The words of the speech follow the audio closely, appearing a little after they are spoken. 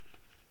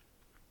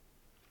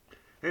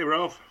Hey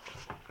Ralph,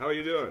 how are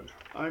you doing?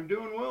 I'm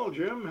doing well,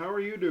 Jim. How are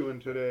you doing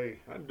today?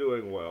 I'm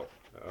doing well.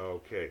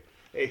 Okay.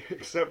 Hey,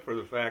 except for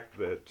the fact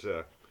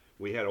that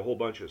we had a whole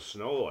bunch of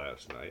snow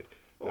last night.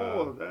 Uh,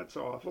 Oh, that's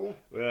awful.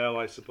 well,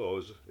 I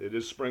suppose it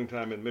is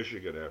springtime in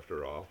Michigan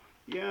after all.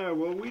 Yeah,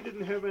 well, we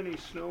didn't have any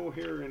snow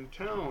here in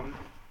town,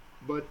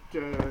 but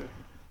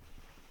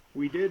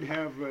we did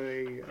have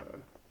a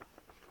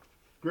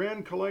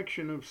grand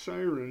collection of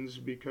sirens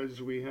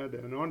because we had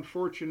an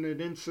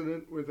unfortunate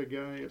incident with a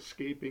guy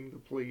escaping the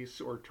police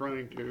or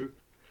trying to.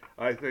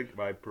 I think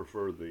I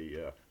prefer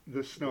The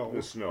the snow.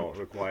 snow,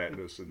 the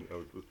quietness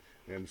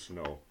and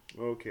snow.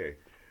 Okay.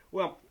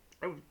 Well,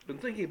 I've been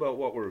thinking about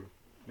what we're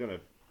going to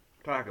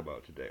talk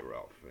about today,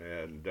 Ralph,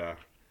 and uh,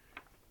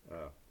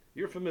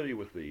 you're familiar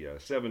with the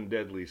seven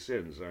deadly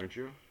sins, aren't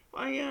you?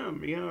 I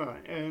am, yeah,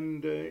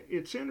 and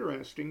it's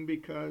interesting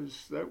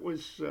because that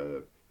was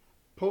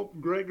Pope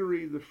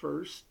Gregory the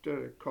First,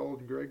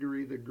 called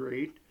Gregory the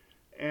Great,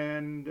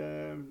 and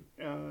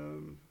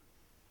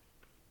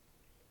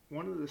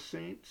one of the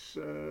saints,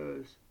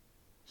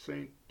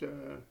 Saint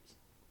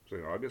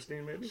St.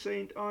 Augustine, maybe?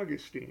 Saint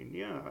Augustine,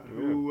 yeah,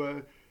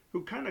 Yeah.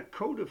 who kind of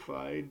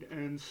codified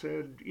and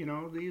said,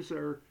 these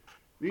are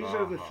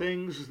the Uh-huh.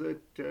 things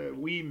that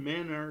we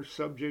men are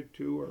subject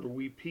to, or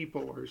we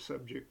people are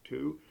subject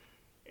to,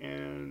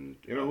 and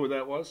You know who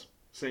that was?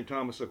 St.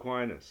 Thomas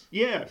Aquinas.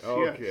 yes,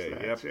 Okay,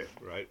 yep, that's it.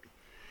 right.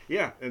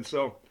 Yeah, and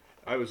so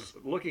I was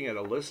looking at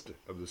a list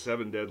of the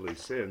seven deadly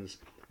sins,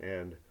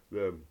 and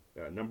the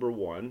number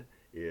one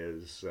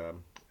is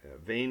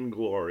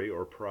vainglory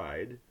or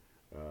pride.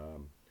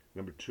 Um,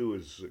 Number two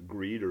is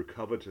greed or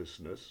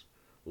covetousness.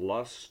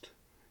 Lust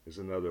is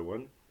another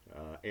one.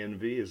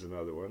 Envy is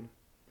another one.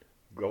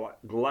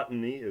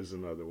 Gluttony is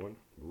another one.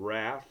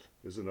 Wrath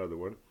is another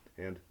one.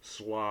 And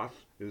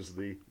sloth is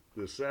the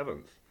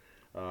seventh.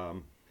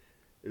 Um,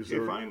 is If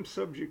there I'm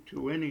subject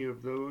to any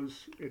of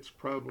those, it's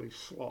probably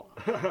sloth.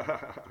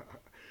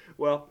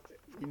 well,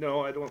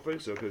 no, I don't think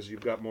so because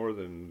you've got more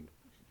than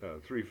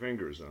three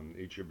fingers on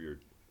each of your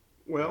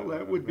Well,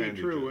 that would be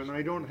true, bandages. and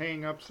I don't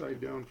hang upside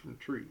down from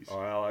trees.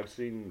 Well, I've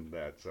seen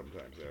that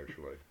sometimes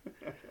actually.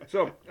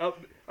 So,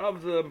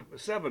 of the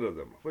seven of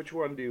them, which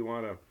one do you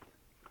want to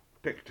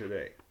pick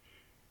today?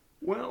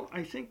 Well,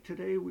 I think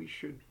today we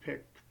should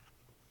pick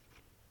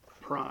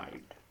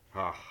pride.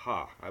 Ha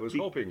ha! I was Be-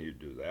 hoping you'd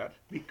do that.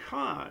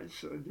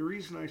 Because the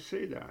reason I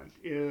say that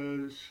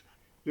is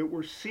that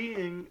we're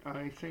seeing,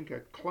 I think, a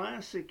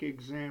classic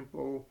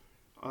example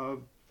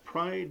of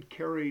pride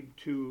carried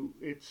to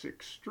its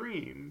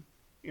extreme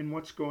in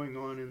what's going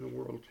on in the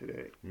world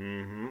today.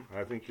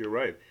 I think you're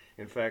right.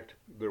 In fact,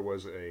 there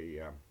was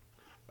a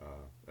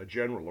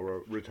general or a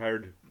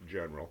retired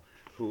general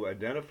who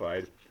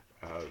identified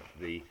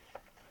the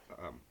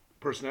um,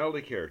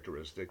 personality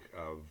characteristic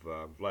of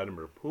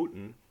Vladimir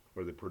Putin,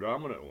 or the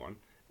predominant one,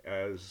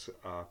 as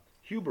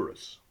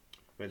hubris.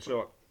 And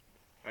so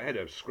I had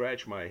to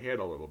scratch my head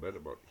a little bit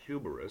about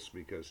hubris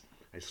because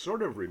I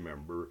sort of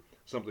remember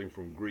something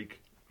from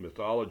Greek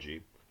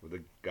mythology with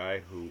a guy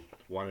who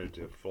wanted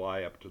to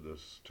fly up to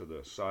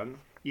the sun,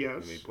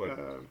 Yes, and he put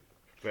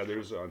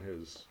feathers on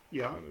his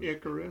yeah, on his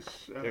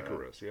Icarus.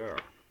 Icarus. Yeah.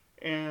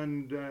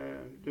 And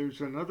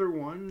there's another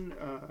one,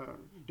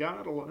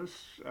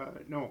 Daedalus,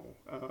 no,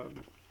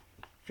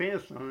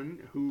 Phaethon,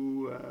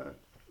 who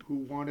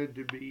wanted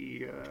to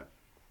be.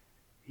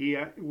 He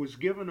was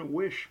given a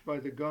wish by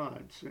the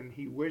gods, and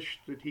he wished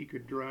that he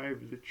could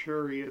drive the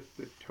chariot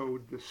that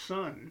towed the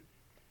sun,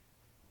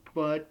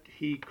 but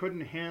he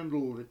couldn't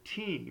handle the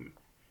team,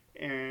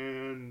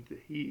 and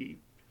he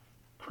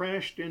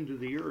crashed into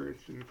the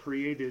earth and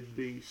created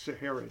the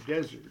Sahara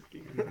Desert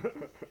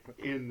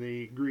in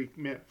the Greek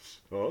myths.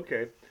 Oh,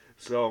 okay.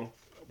 So,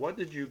 what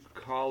did you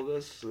call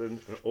this?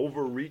 An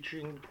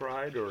overreaching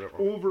pride, or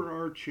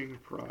Overarching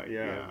pride,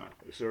 yeah,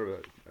 yeah. sort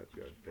of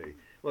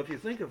well, if you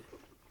think of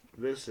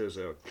this as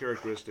a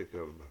characteristic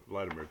of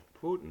Vladimir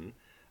Putin,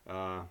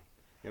 uh,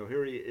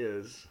 here he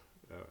is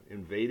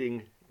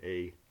invading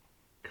a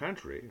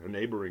country, a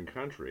neighboring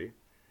country,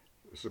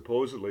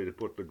 supposedly to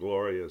put the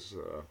glorious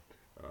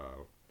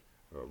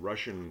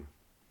Russian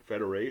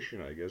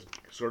Federation, I guess,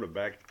 sort of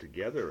back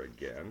together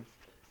again.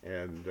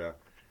 And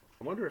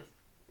I wonder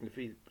if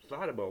he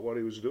thought about what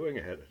he was doing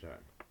ahead of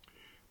time.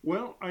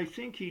 Well, I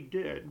think he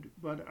did,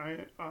 but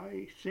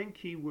I think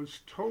he was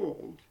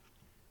told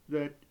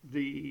that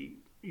the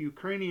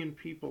Ukrainian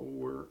people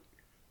were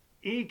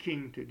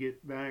aching to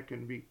get back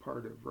and be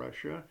part of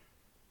Russia,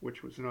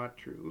 which was not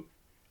true,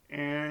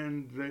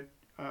 and that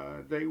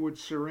they would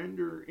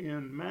surrender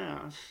en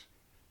masse,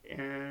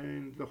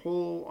 and the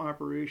whole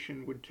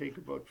operation would take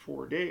about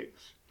 4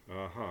 days.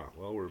 Uh huh.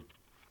 Well, we're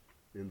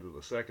into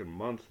the second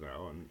month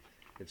now, and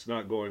it's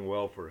not going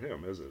well for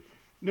him, is it?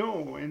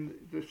 No, and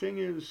the thing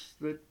is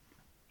that,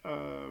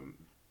 um,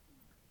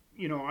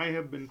 I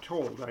have been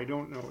told, I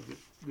don't know that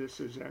this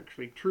is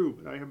actually true,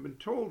 but I have been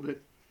told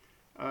that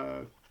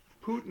uh,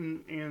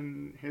 Putin,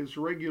 in his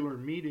regular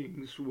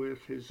meetings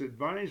with his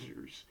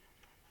advisors,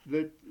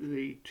 that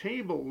the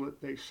table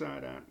that they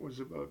sat at was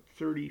about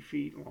 30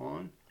 feet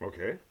long,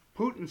 Okay.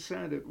 Putin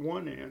sat at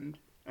one end,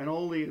 and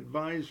all the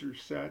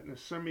advisors sat in a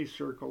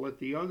semicircle at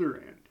the other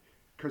end,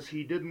 because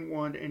he didn't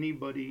want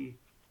anybody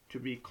to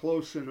be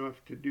close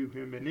enough to do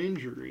him an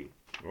injury.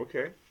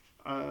 Okay.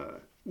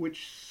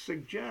 Which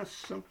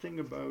suggests something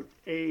about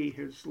A,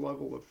 his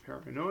level of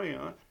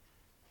paranoia,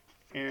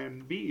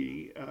 and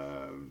B,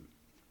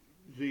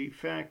 the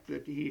fact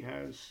that he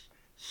has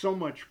so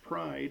much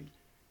pride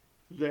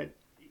that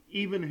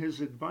even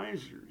his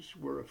advisors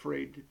were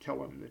afraid to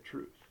tell him the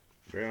truth.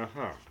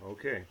 Uh-huh.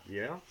 Okay.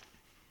 Yeah.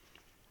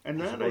 And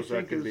that, I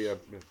think,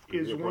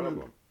 is one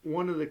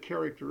one of the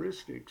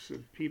characteristics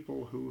of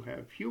people who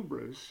have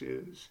hubris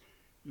is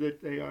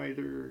that they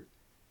either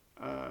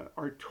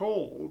are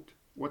told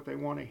what they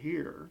want to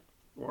hear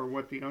or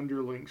what the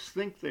underlings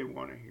think they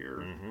want to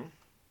hear,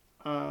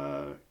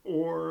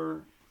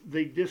 or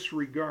they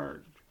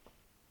disregard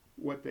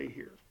what they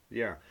hear.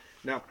 Yeah.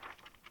 Now,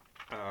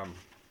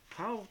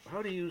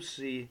 how do you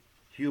see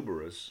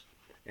hubris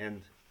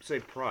and, say,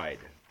 pride?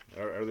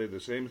 Are they the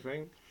same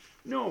thing?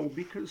 No,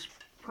 because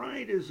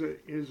pride is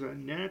a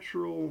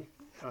natural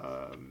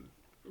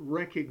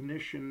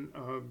recognition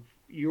of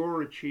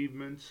your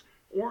achievements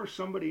or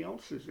somebody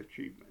else's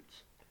achievements.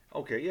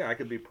 Okay, yeah, I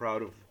could be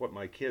proud of what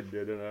my kid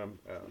did in an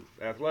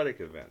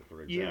athletic event,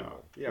 for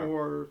example. Yeah.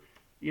 Or,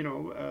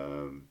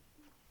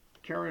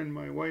 Karen,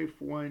 my wife,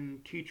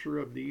 won Teacher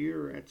of the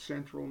Year at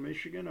Central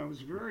Michigan. I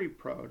was very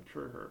proud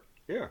for her.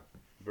 Yeah,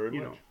 very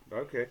much.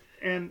 Okay.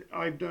 And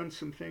I've done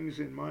some things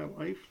in my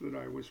life that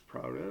I was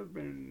proud of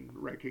and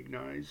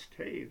recognized,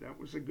 hey, that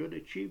was a good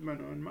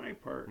achievement on my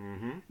part.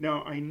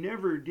 Now, I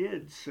never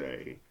did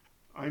say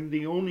I'm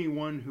the only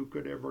one who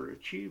could ever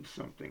achieve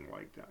something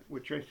like that,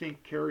 which I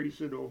think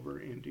carries it over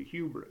into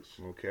hubris.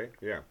 Okay,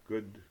 yeah,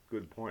 good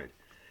point.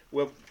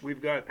 Well,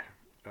 we've got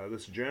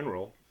this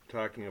general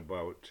talking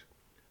about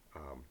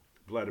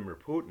Vladimir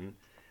Putin.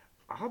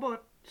 How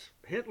about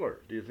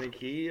Hitler? Do you think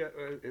he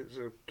is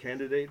a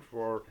candidate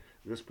for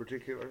this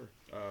particular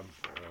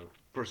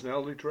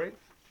personality trait?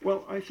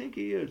 Well, I think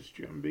he is,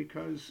 Jim,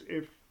 because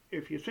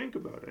if you think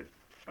about it,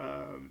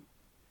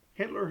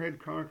 Hitler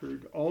had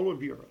conquered all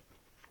of Europe.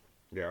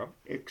 Yeah.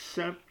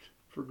 Except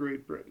for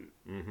Great Britain.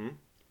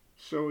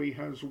 So he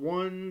has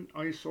one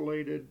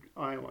isolated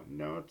island.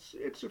 Now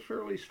it's a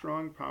fairly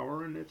strong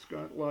power and it's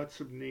got lots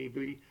of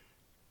navy,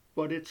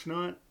 but it's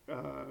not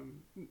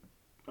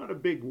a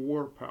big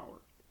war power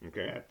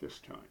at this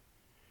time.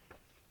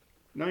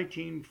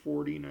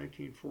 1940,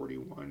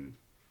 1941,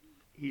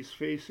 he's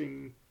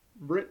facing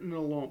Britain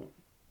alone.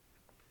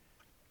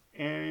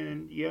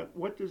 And yet,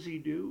 what does he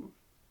do?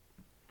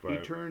 He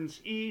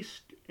turns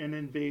east and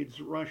invades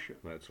Russia.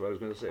 That's what I was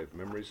going to say. If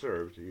memory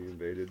serves, he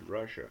invaded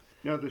Russia.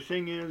 Now, the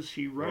thing is,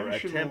 he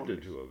rationalized... Or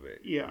attempted to invade.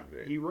 Yeah,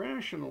 he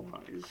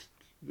rationalized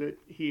that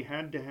he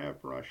had to have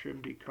Russia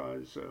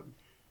because of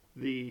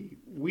the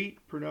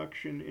wheat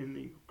production in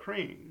the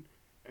Ukraine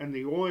and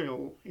the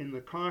oil in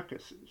the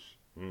Caucasus.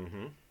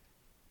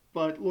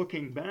 But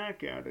looking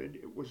back at it,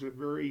 it was a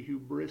very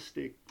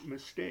hubristic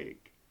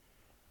mistake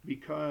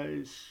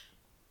because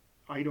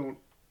I don't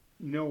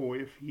know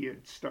if he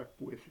had stuck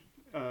with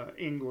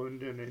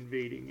England and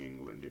invading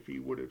England. If he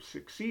would have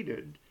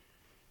succeeded,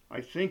 I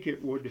think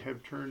it would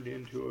have turned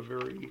into a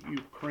very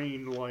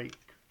Ukraine-like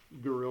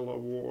guerrilla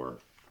war.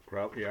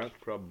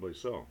 Probably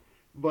so.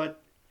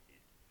 But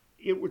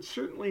it would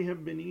certainly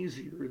have been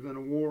easier than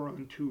a war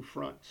on two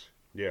fronts.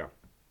 Yeah.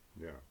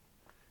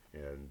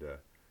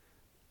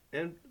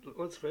 And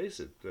let's face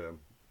it,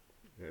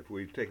 if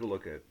we take a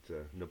look at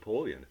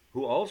Napoleon,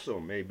 who also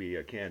may be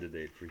a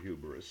candidate for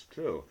hubris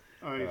too.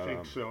 I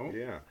think so.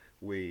 Yeah,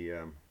 we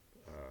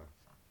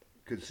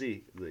could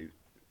see the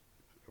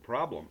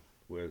problem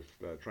with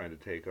trying to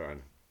take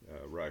on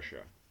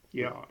Russia,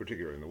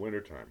 particularly in the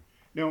wintertime.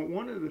 Now,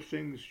 one of the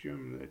things,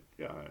 Jim,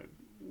 that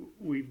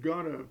we've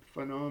got a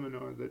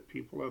phenomenon that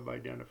people have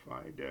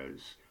identified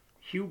as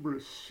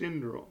hubris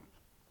syndrome.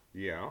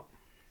 Yeah.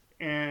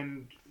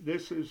 And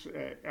this is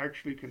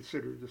actually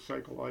considered a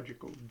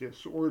psychological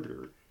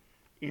disorder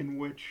in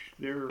which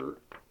their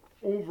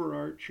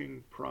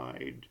overarching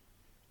pride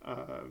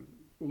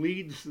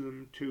leads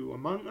them to,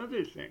 among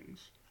other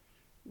things,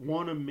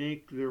 want to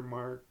make their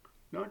mark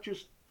not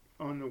just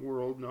on the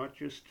world, not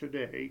just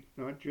today,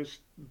 not just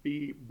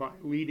be by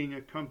leading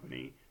a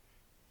company,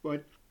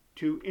 but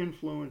to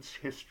influence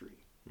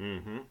history.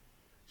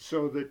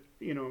 So that,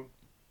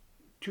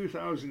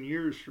 2,000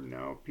 years from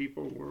now,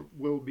 people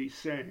will be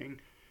saying,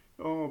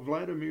 oh,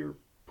 Vladimir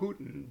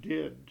Putin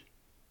did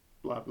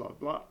blah, blah,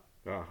 blah.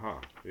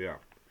 Yeah.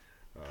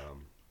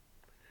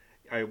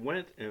 I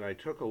went and I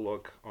took a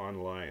look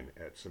online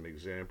at some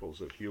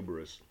examples of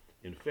hubris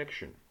in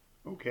fiction.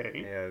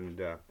 Okay. And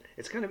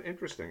it's kind of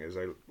interesting. As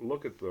I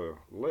look at the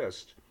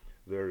list,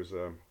 there's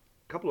a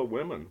couple of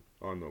women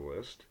on the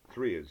list,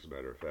 3 as a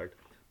matter of fact,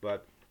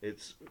 but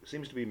it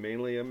seems to be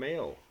mainly a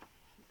male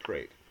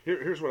trait.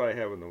 Here's what I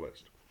have on the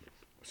list.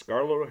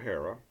 Scarlett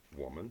O'Hara,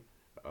 woman.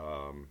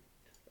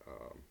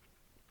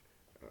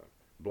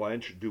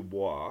 Blanche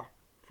Dubois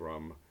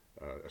from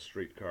A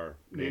Streetcar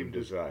Named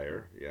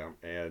Desire. Yeah.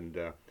 And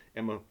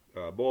Emma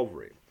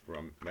Bovary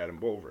from Madame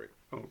Bovary.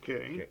 Okay.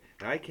 Okay.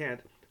 Now, I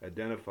can't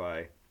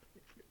identify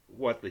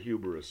what the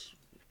hubris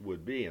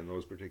would be in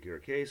those particular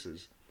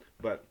cases,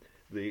 but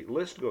the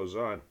list goes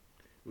on.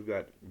 We've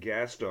got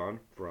Gaston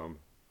from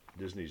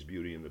Disney's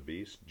Beauty and the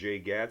Beast, Jay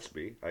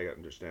Gatsby, I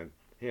understand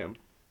him,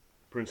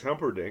 Prince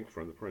Humperdinck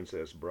from The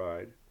Princess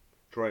Bride,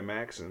 Troy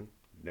Maxon,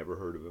 never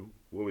heard of him,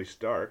 Willie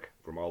Stark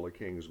from All the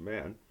King's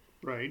Men,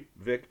 Right.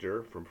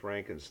 Victor from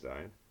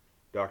Frankenstein,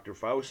 Dr.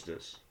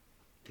 Faustus,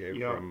 okay,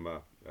 Yeah.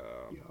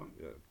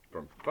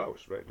 from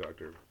Faust, right,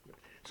 Doctor?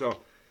 So,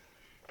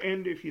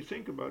 And if you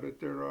think about it,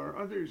 there are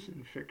others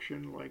in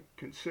fiction, like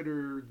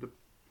consider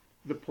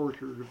the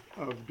portrait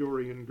of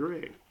Dorian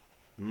Gray.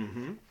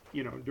 mm-hmm,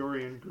 You know,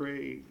 Dorian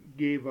Gray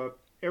gave up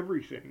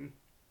everything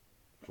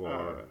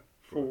for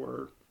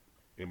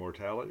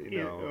immortality.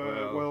 yeah,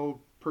 No,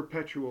 well,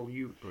 perpetual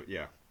youth.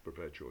 yeah,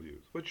 perpetual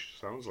youth, which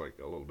sounds like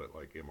a little bit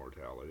like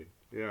immortality.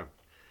 Yeah.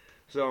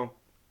 So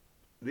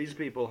these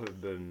people have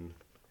been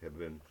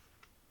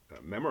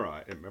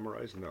memorialized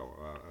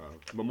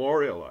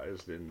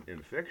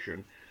in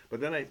fiction. But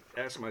then I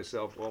ask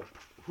myself, well,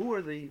 who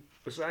are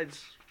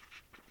besides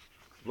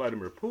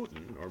Vladimir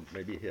Putin, or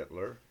maybe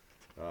Hitler,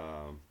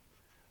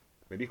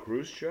 maybe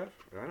Khrushchev,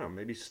 I don't know,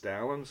 maybe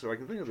Stalin, so I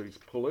can think of these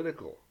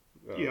political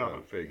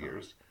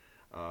figures.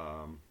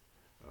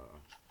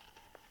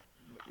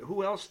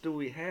 Who else do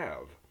we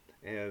have?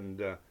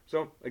 And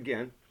so,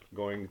 again,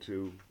 going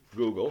to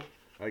Google,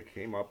 I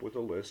came up with a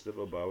list of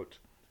about,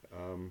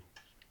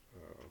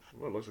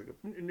 well, it looks like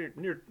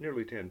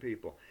nearly 10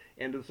 people.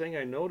 And the thing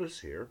I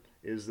notice here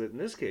is that in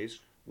this case,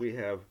 we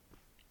have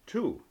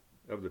 2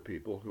 of the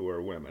people who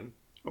are women,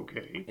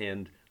 Okay.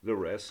 and the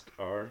rest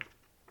are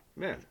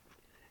men.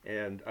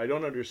 And I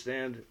don't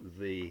understand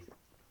the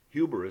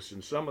hubris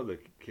in some of the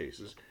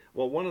cases.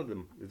 Well, one of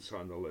them that's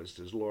on the list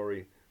is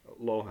Lori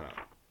Lohan.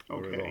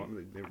 Okay.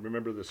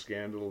 Remember the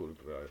scandal of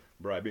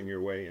bribing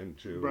your way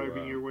into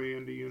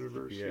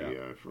university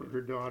yeah. for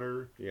her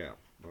daughter. Yeah.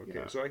 Okay.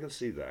 Yeah. So I can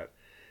see that.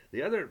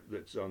 The other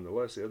that's on the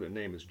list, the other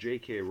name is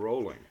J.K.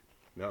 Rowling.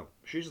 Now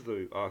she's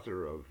the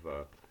author of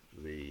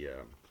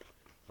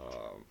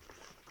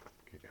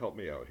help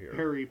me out here.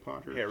 Harry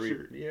Potter.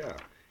 Yeah.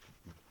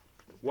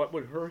 What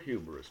would her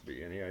hubris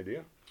be? Any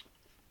idea?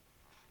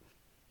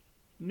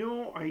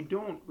 No, I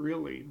don't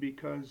really,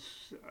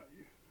 because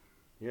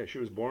Yeah, she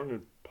was born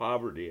in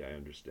poverty, I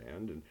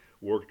understand, and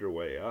worked her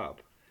way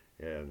up.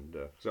 And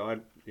so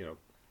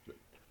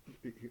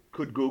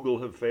could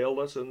Google have failed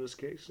us in this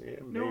case? Yeah,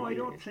 no, I maybe.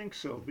 don't think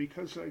so,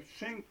 because I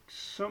think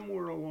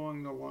somewhere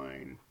along the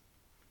line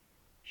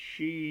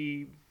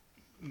she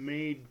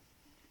made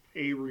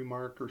a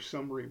remark or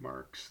some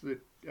remarks that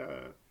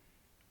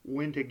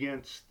went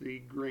against the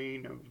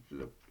grain of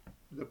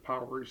the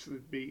powers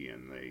that be,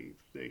 and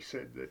they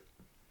said that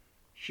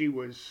she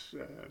was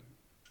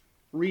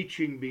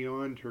reaching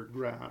beyond her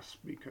grasp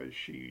because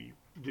she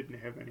didn't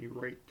have any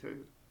right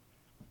to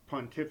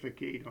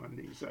pontificate on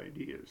these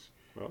ideas.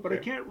 Okay. But I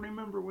can't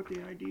remember what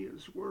the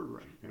ideas were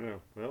right now. Yeah,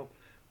 well,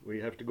 we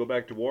have to go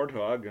back to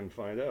Warthog and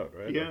find out,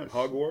 right? Yes.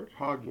 Hogwarts?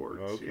 Hogwarts.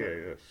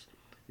 Okay, yeah.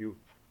 yes.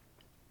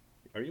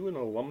 Are you an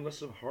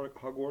alumnus of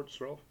Hogwarts,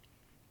 Ralph?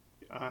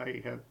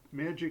 I have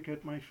magic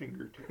at my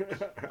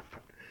fingertips.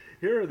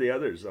 Here are the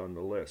others on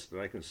the list,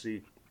 and I can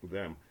see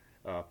them.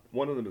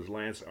 One of them is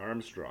Lance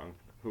Armstrong,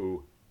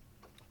 who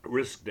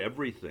risked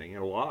everything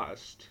and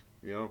lost,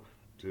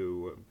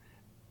 to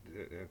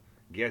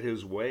get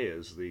his way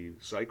as the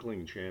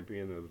cycling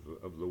champion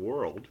of the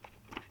world.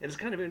 And it's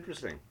kind of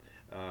interesting.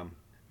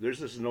 There's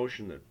this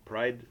notion that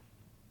pride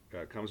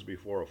comes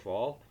before a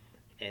fall,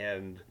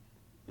 and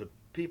the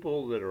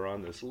people that are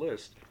on this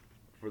list,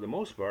 for the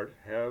most part,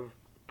 have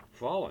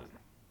fallen.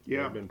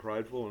 Yeah. They've been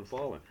prideful and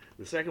fallen.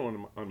 The second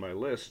one on my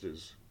list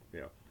is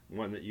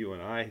one that you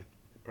and I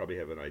probably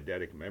have an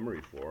eidetic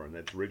memory for, and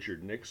that's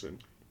Richard Nixon.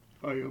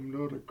 I am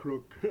not a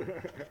crook.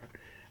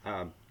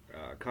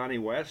 Connie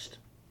West,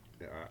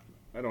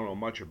 I don't know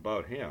much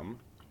about him,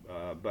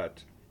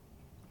 but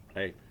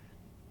I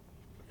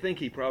think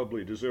he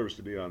probably deserves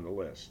to be on the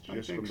list,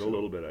 just from the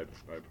little bit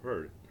I've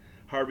heard.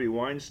 Harvey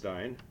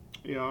Weinstein.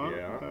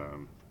 Yeah.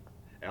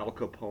 Al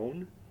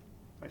Capone.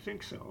 I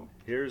think so.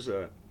 Here's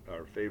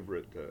our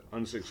favorite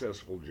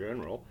unsuccessful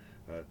general,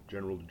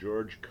 General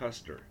George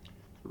Custer.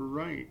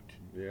 Right.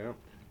 Yeah.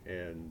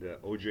 And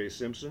O.J.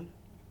 Simpson.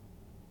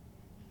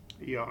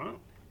 Yeah.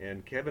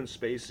 And Kevin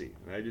Spacey.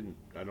 And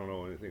I don't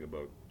know anything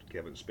about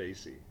Kevin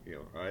Spacey,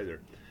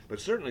 either. But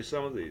certainly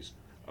some of these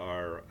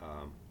are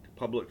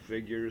public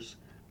figures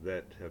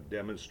that have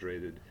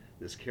demonstrated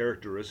this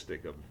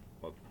characteristic of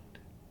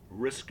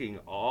risking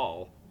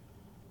all,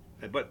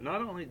 but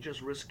not only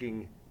just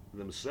risking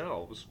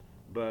themselves,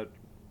 but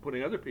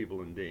putting other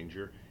people in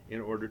danger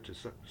in order to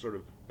sort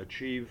of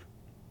achieve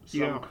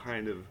some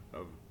kind of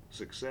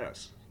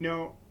success.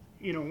 Now,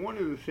 one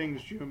of the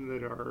things, Jim,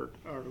 that our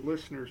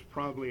listeners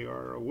probably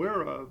are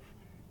aware of,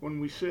 when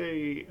we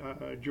say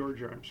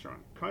George Armstrong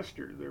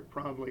Custer, they're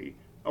probably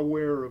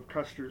aware of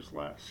Custer's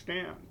last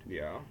stand.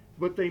 Yeah.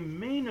 But they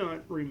may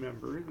not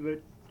remember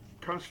that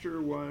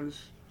Custer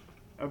was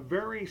a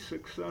very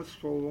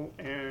successful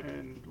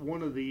and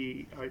one of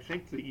the, I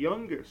think, the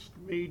youngest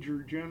major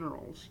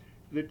generals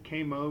that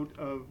came out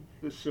of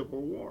the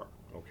Civil War.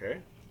 Okay.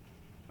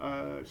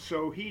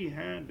 So he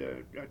had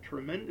a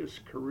tremendous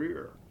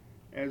career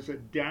as a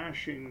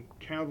dashing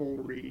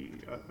cavalry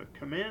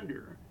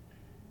commander.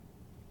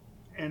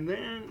 And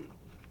then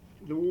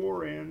the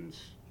war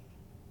ends.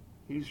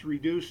 He's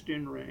reduced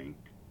in rank.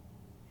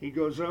 He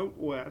goes out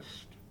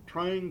west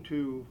trying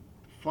to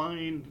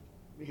find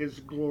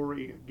his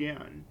glory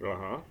again.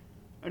 Uh-huh.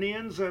 And he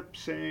ends up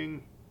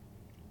saying,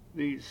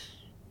 these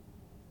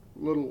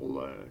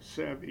little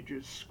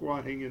savages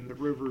squatting in the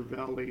river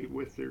valley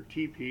with their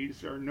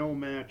teepees are no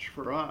match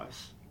for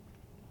us.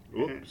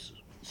 Oops. And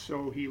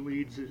so he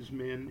leads his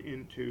men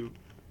into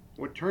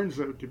what turns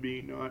out to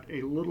be not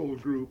a little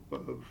group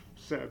of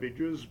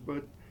savages,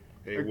 but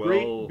a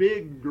great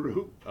big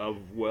group of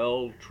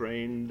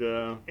well-trained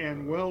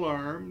and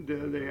well-armed.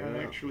 They had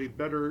actually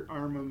better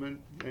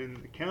armament than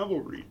the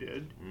cavalry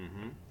did.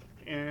 Mm-hmm.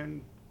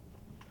 And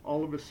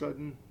all of a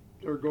sudden,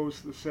 there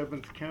goes the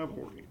 7th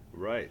Cavalry.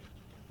 Right,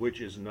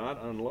 which is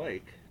not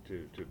unlike,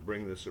 to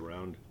bring this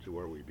around to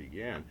where we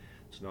began,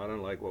 it's not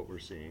unlike what we're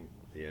seeing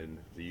in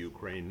the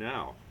Ukraine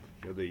now.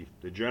 You know,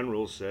 the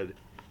generals said,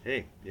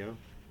 hey, you know,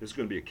 this is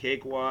going to be a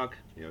cakewalk.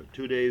 You know,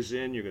 2 days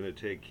in, you're going to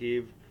take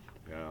Kyiv.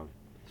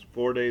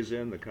 4 days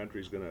in, the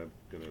country's going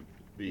to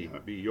be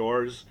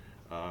yours.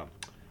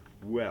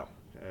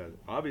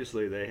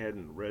 Obviously they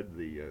hadn't read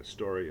the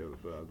story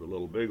of the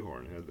Little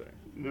Bighorn, had they?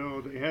 No,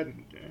 they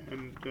hadn't.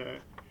 And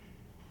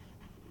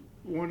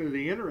one of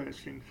the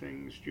interesting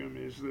things, Jim,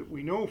 is that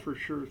we know for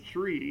sure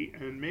 3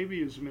 and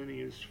maybe as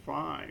many as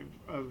 5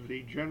 of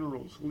the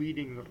generals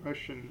leading the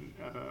Russian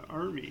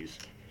armies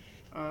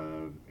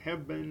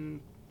have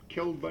been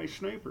killed by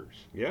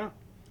snipers. Yeah,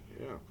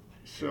 yeah.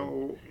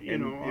 So, you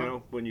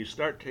know, when you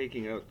start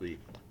taking out the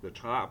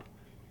top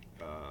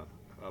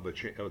of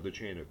the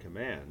chain of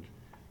command,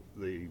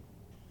 the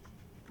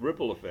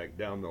ripple effect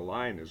down the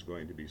line is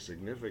going to be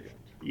significant.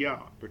 Yeah.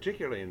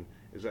 Particularly in,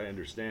 as I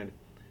understand,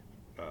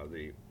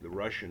 the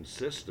Russian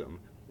system,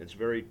 it's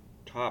very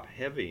top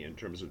heavy in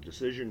terms of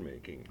decision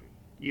making.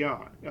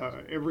 Yeah,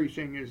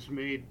 everything is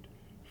made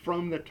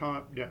from the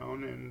top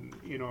down, and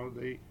you know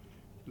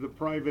the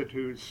private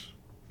who's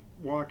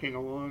walking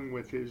along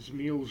with his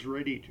meals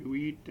ready to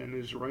eat and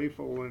his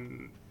rifle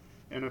and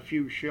a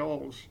few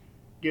shells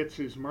gets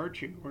his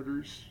marching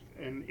orders,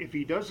 and if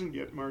he doesn't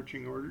get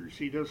marching orders,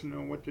 he doesn't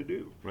know what to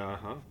do.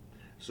 Uh-huh.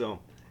 So,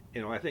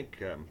 you know, I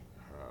think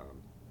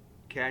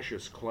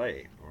Cassius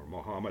Clay, or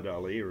Muhammad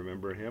Ali,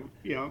 remember him?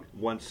 Yeah.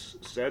 Once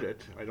said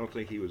it. I don't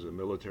think he was a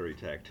military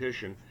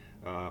tactician,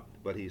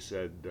 but he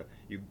said,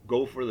 you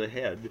go for the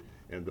head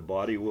and the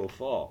body will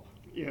fall.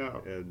 Yeah.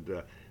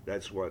 And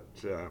that's what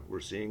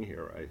we're seeing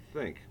here, I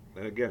think.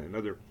 And again,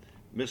 another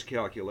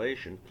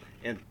miscalculation.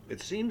 And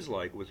it seems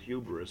like with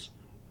hubris,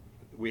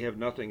 we have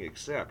nothing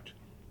except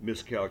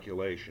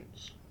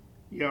miscalculations.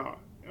 Yeah,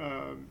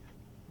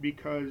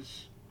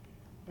 because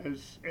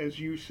as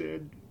you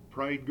said,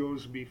 pride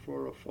goes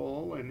before a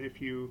fall, and if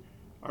you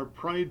are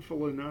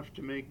prideful enough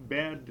to make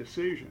bad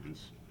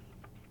decisions,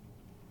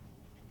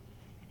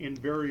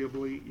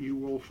 invariably you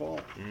will fall.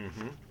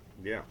 Mm-hmm.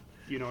 Yeah.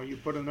 You know, you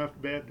put enough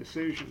bad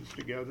decisions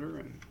together,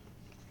 and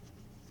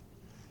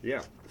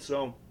yeah.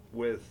 So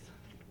with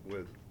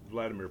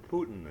Vladimir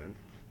Putin, then,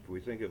 if we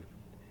think of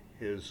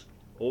his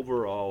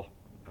overall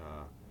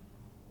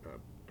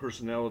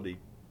personality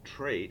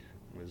trait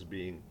as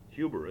being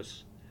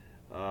hubris,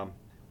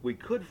 we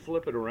could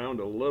flip it around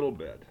a little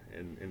bit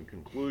in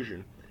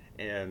conclusion,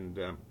 and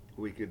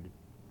we could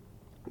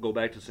go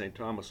back to St.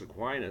 Thomas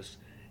Aquinas,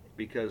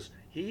 because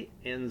he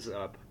ends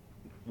up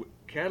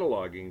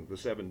cataloging the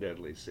 7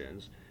 deadly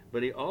sins,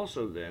 but he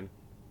also then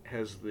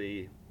has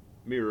the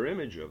mirror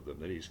image of them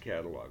that he's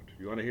cataloged.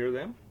 You want to hear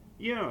them?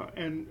 Yeah,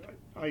 and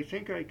I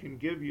think I can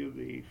give you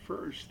the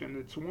first, and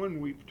it's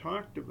one we've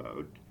talked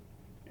about,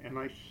 and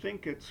I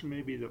think it's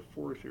maybe the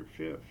 4th or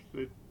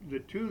 5th. The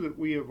 2 that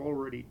we have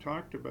already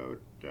talked about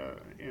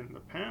in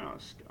the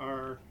past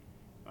are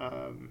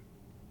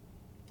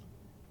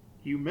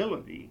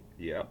humility.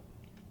 Yep.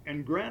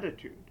 And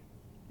gratitude.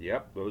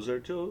 Yep, those are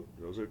 2.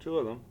 Those are 2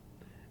 of them.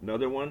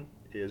 Another one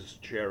is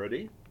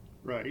charity,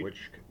 right,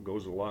 which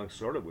goes along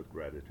sort of with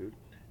gratitude.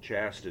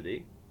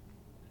 Chastity,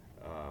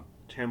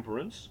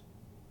 temperance,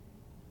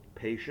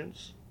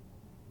 patience,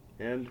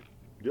 and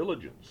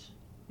diligence.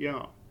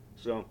 Yeah.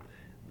 So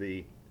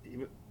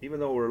even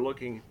though we're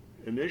looking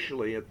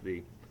initially at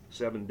the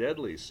 7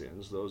 deadly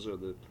sins, those are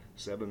the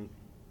 7,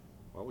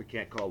 well, we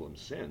can't call them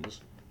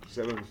sins,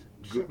 7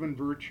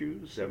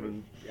 virtues.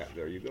 7, yeah,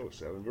 there you go,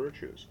 7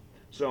 virtues.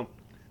 So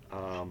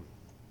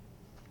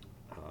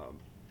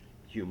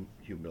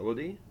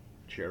humility,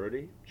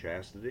 charity,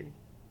 chastity,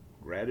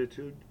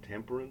 gratitude,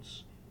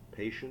 temperance,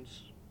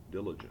 patience,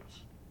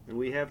 diligence. And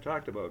we have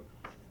talked about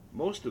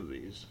most of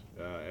these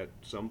at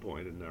some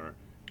point in our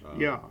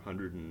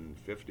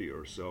 150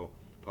 or so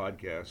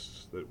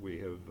podcasts that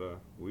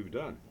we've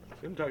done.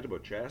 We haven't talked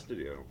about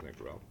chastity, I don't think,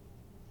 Ralph.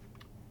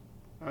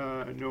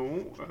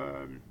 No.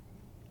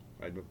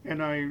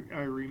 And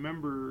I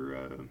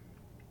remember.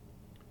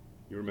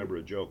 You remember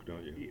a joke,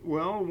 don't you?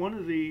 Well, one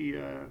of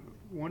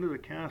the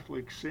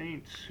Catholic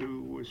saints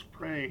who was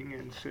praying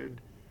and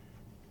said,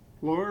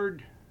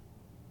 "Lord,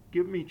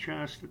 give me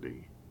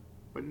chastity,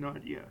 but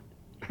not yet."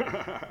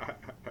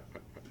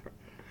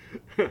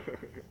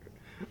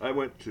 I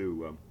went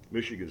to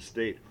Michigan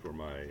State for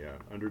my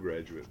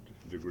undergraduate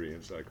degree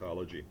in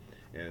psychology,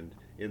 and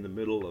in the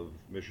middle of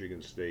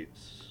Michigan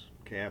State's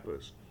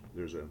campus,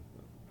 there's a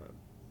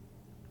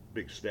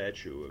big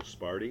statue of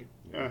Sparty.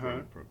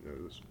 The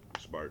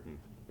Spartan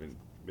in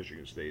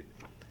Michigan State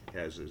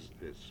has his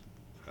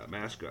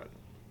mascot,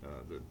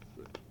 the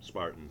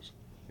Spartans,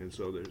 and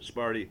so the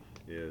Sparty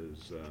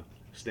is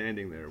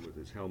standing there with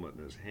his helmet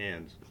in his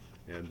hands,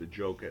 and the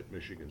joke at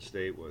Michigan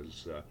State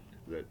was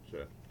that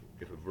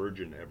if a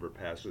virgin ever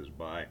passes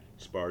by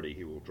Sparty,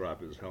 he will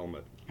drop his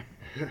helmet.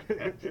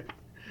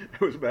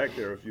 I was back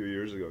there a few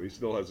years ago. He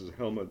still has his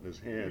helmet in his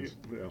hands.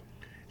 You know.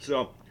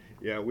 So,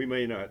 yeah, we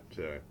may not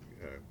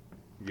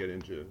get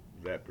into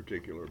that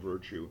particular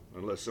virtue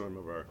unless some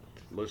of our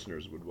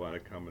listeners would want to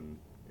come and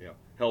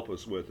help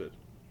us with it.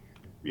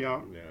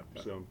 Yeah.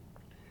 Yeah. So,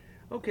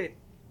 okay.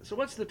 So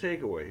what's the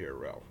takeaway here,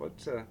 Ralph?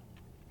 What's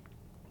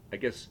I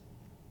guess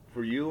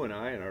for you and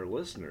I and our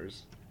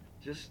listeners,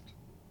 just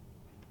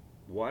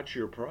watch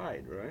your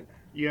pride, right?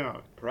 Yeah.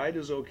 Pride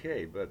is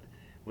okay, but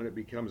when it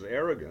becomes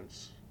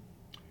arrogance.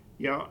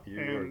 Yeah,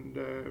 and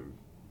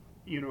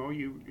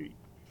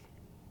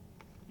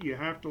you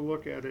have to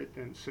look at it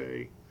and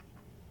say,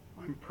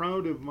 I'm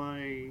proud of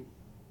my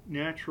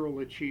natural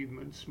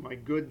achievements, my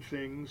good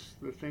things,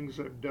 the things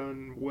I've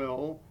done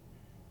well,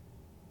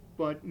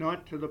 but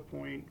not to the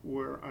point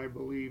where I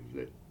believe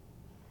that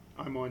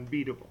I'm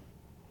unbeatable.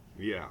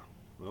 Yeah,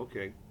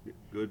 okay,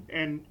 good.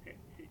 And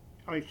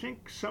I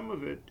think some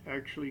of it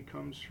actually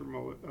comes from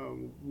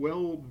a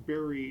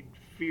well-buried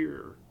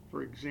fear.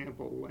 For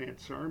example,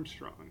 Lance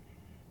Armstrong.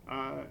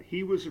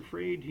 He was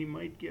afraid he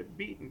might get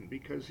beaten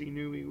because he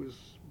knew he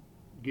was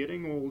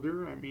getting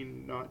older. I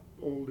mean, not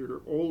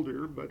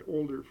older, but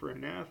older for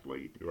an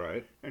athlete.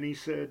 Right. And he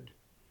said,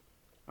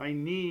 I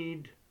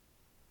need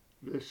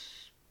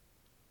this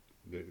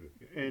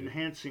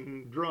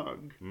enhancing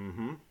drug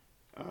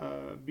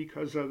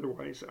because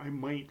otherwise I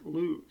might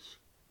lose.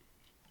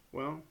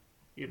 Well,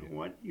 you know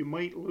what? You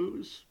might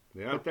lose,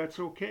 but that's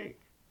okay.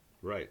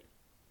 Right.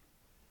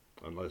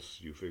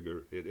 Unless you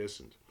figure it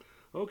isn't.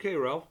 Okay,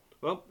 Ralph.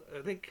 Well,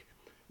 I think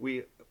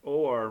we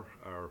owe our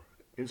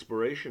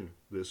inspiration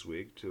this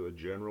week to a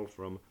general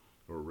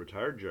or a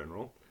retired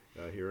general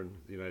here in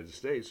the United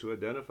States who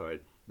identified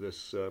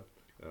this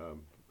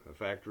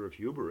factor of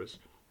hubris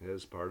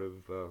as part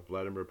of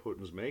Vladimir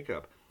Putin's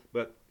makeup.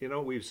 But,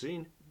 we've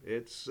seen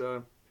it's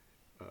around.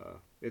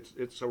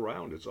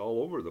 It's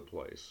all over the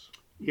place.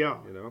 Yeah.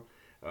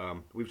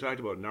 We've talked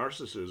about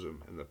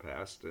narcissism in the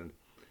past, and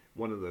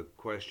one of the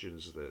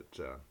questions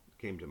that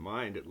came to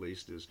mind, at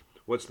least, is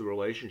what's the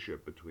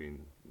relationship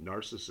between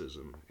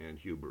narcissism and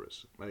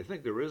hubris? And I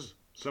think there is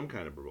some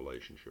kind of a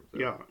relationship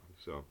there. Yeah.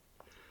 So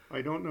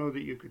I don't know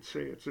that you could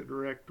say it's a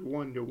direct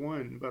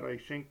one-to-one, but I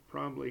think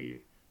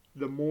probably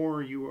the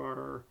more you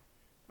are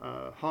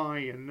high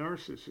in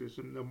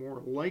narcissism, the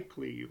more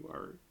likely you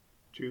are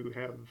to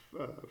have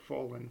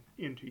fallen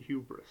into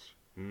hubris.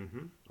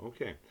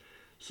 Okay.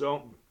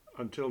 So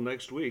until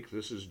next week,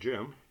 this is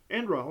Jim.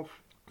 And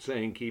Ralph.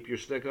 Saying keep your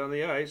stick on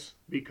the ice.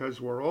 Because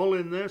we're all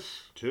in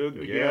this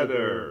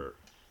together.